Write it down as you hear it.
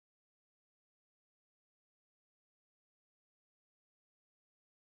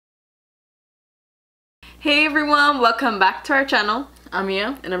Hey everyone, welcome back to our channel. I'm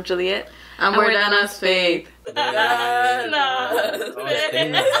Mia. And I'm Juliet. And we're danasfaith.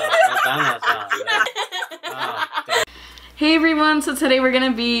 Hey everyone, so today we're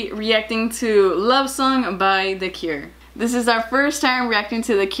gonna be reacting to Lovesong by The Cure. This is our first time reacting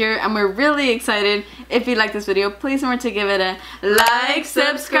to The Cure and we're really excited. If you like this video, please remember to give it a like,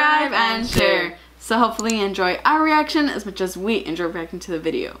 subscribe, and share. So hopefully you enjoy our reaction as much as we enjoy reacting to the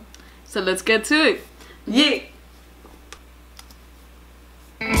video. So let's get to it. Yeah!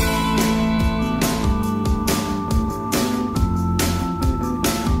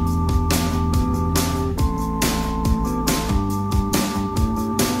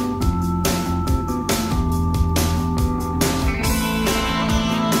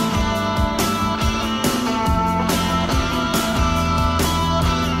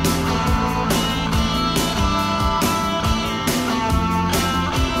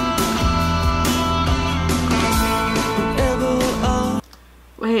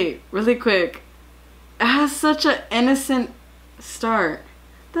 Wait, really quick. It has such an innocent start.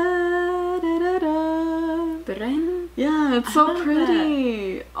 Da, da, da, da. Yeah, it's so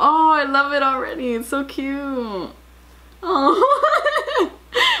pretty. Oh, I love it already. It's so cute. Oh,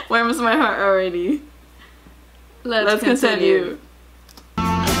 warms my heart already. Let's continue.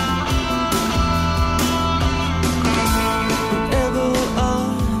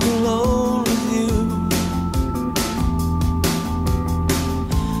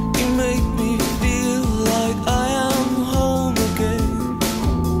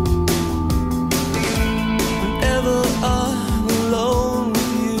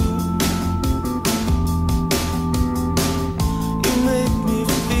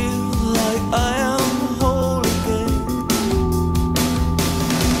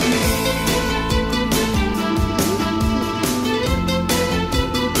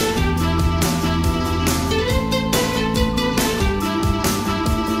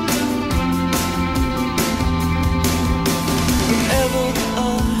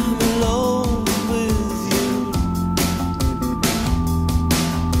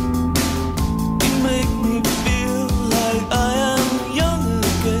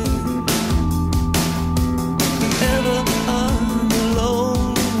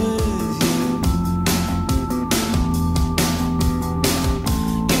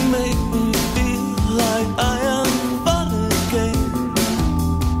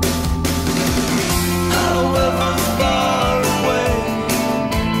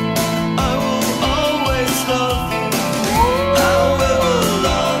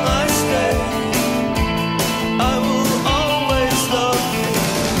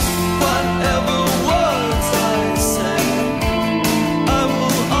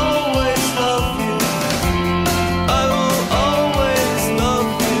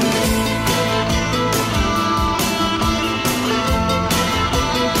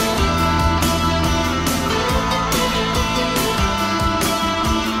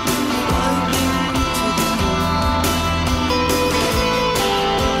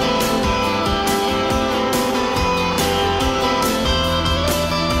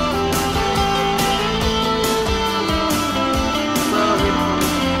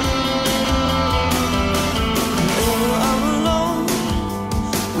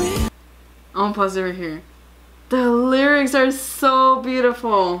 I'm gonna pause over here. The lyrics are so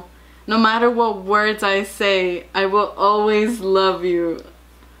beautiful. No matter what words I say, I will always love you.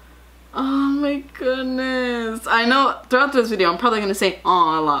 Oh my goodness. I know throughout this video I'm probably gonna say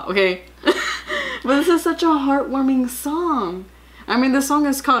 "aw" a lot, okay? But this is such a heartwarming song. I mean, the song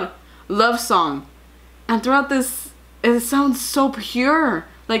is called Lovesong. And throughout this, it sounds so pure.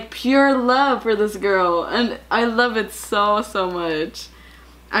 Like pure love for this girl. And I love it so much.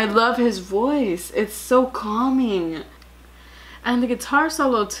 I love his voice. It's so calming. And the guitar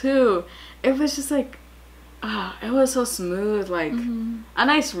solo too. It was just like, it was so smooth, like a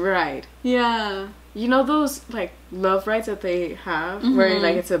nice ride. Yeah. You know those like love rides that they have where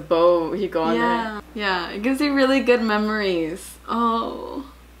like it's a boat, you go on it? Yeah, it gives you really good memories. Oh,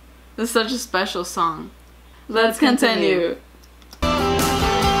 this is such a special song. Let's continue.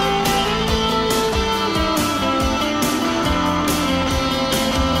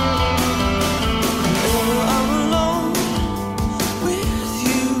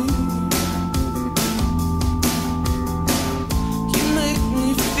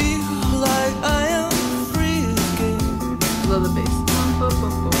 The bass.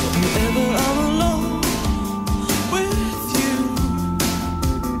 Whenever I'm alone with you,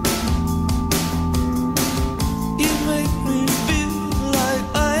 you make me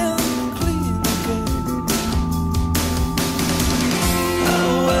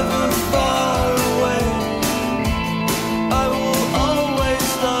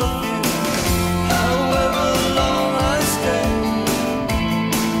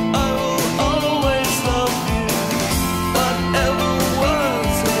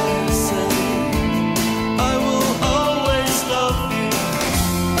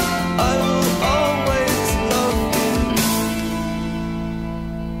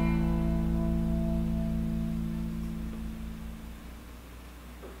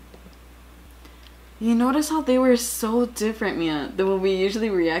You notice how they were so different, Mia, than what we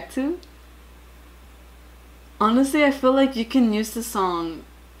usually react to? Honestly, I feel like you can use the song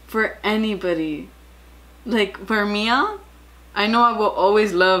for anybody. Like, for Mia, I know I will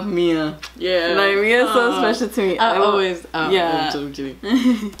always love Mia. Yeah. Like, Mia is so special to me. I always... yeah. I'm joking.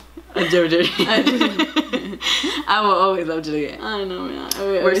 I will always love Juliet. I know, Mia.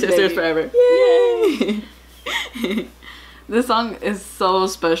 We're sisters forever. Yay! This song is so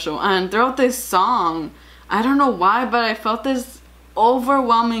special. And throughout this song, I don't know why, but I felt this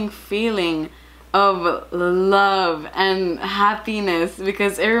overwhelming feeling of love and happiness,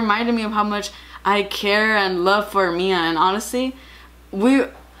 because it reminded me of how much I care and love for Mia. And honestly, we've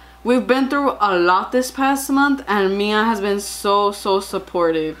been through a lot this past month, and Mia has been so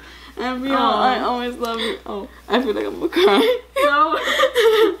supportive. And Mia, I always love you. Oh, I feel like I'm gonna cry. No.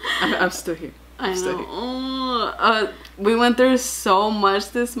 I'm still here. I know. We went through so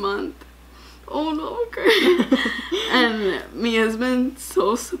much this month. Oh no, okay. And Mia's been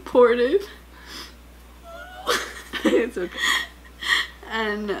so supportive. It's okay.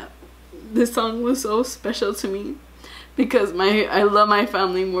 And this song was so special to me because I love my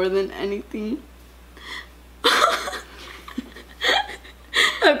family more than anything.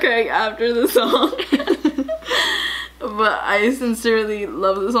 Okay, after the song. But I sincerely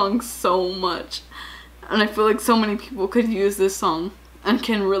love the song so much. And I feel like so many people could use this song and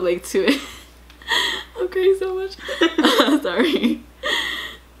can relate to it. Okay, so much. Sorry.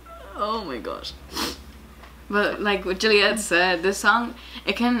 Oh my gosh. But like what Juliet said, this song,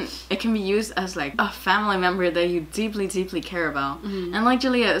 it can be used as like a family member that you deeply care about. And like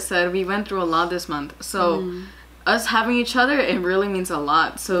Juliet said, we went through a lot this month. So us having each other, it really means a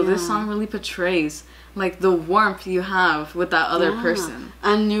lot. So this song really portrays like the warmth you have with that other person.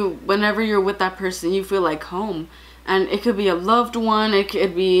 And whenever you're with that person, you feel like home. And it could be a loved one, it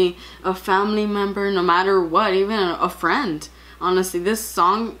could be a family member, no matter what, even a friend. Honestly, this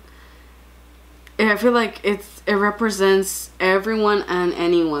song, I feel like it represents everyone and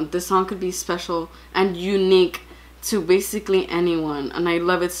anyone. This song could be special and unique to basically anyone, and I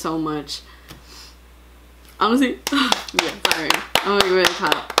love it so much. Honestly, yeah, sorry, I'm like really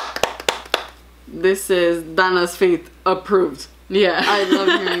proud. This is danasfaith approved. Yeah. I love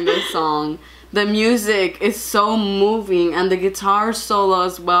hearing this song. The music is so moving, and the guitar solo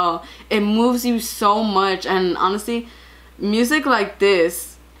as well. It moves you so much, and honestly, music like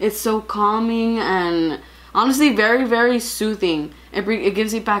this, it's so calming and honestly very soothing. It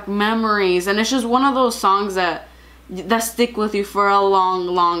gives you back memories, and it's just one of those songs that stick with you for a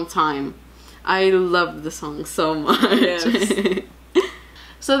long time. I love the song so much. Yes.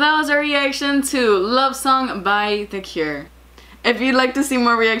 So that was our reaction to Lovesong by The Cure. If you'd like to see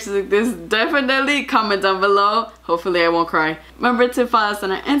more reactions like this, definitely comment down below. Hopefully I won't cry. Remember to follow us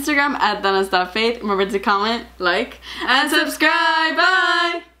on our Instagram at danasfaith. Remember to comment, like, and subscribe.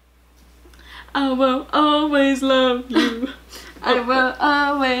 Bye! I will always love you. I will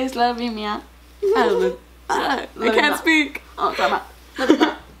always love you, Mia. I can't speak. Oh, come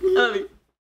on. Love you.